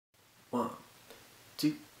1,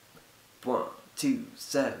 2, 1, 2,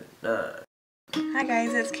 7, 9. Hi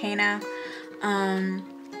guys, it's Cana.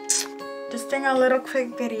 Just doing a little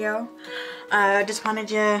quick video. Just wanted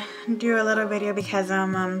to do a little video because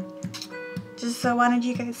just wanted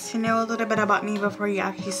you guys to know a little bit about me before you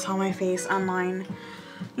actually saw my face online,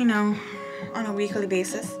 you know, on a weekly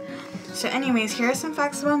basis. So anyways, here are some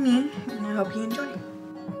facts about me, and I hope you enjoy.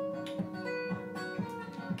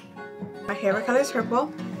 My favorite color is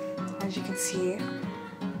purple, as you can see.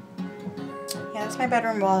 Yeah, that's my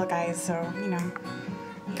bedroom wall, guys, so, you know,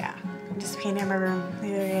 yeah. I just painted my room the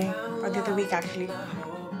other day, or the other week, actually.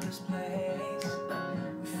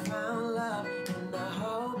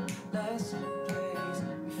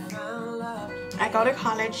 I go to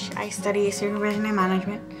college. I study supervision and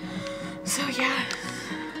management. So, yeah,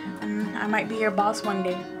 I might be your boss one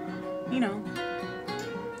day, you know.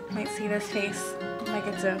 Might see this face. I might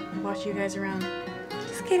get to watch you guys around.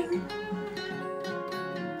 Just kidding.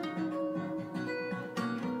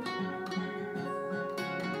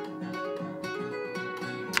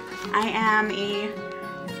 I am a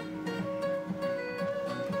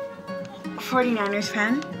 49ers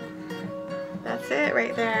fan. That's it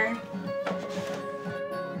right there.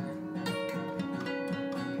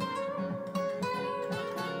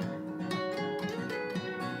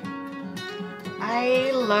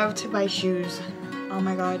 I love to buy shoes. Oh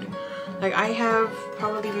my god. Like, I have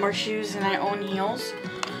probably more shoes than I own heels.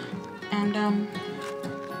 And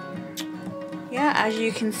yeah, as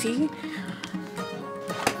you can see,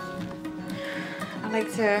 I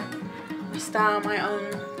like to style my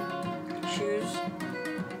own shoes.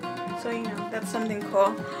 So, you know, that's something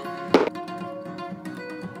cool.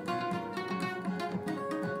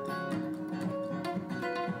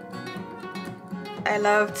 I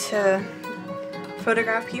love to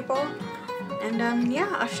photograph people, and yeah,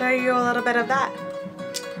 I'll show you a little bit of that.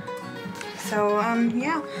 So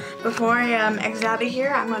yeah, before I exit out of here,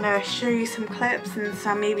 I'm gonna show you some clips and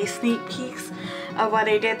some maybe sneak peeks of what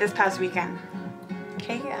I did this past weekend.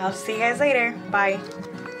 Okay, I'll see you guys later. Bye.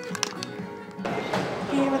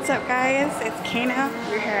 Hey, what's up guys? It's Cana.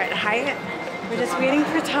 We're here at Hyatt. We're just waiting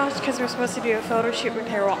for Tosh because we're supposed to do a photo shoot with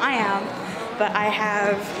her. Well, I am, but I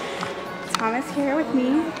have Thomas here with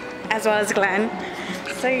me, as well as Glenn.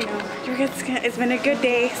 So, you know, it's been a good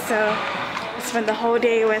day. So I spent the whole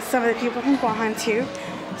day with some of the people from GuahanTube.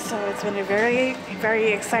 So it's been a very,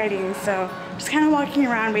 very exciting. So just kind of walking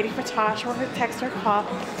around waiting for Tosh or her text or call.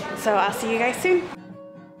 So I'll see you guys soon.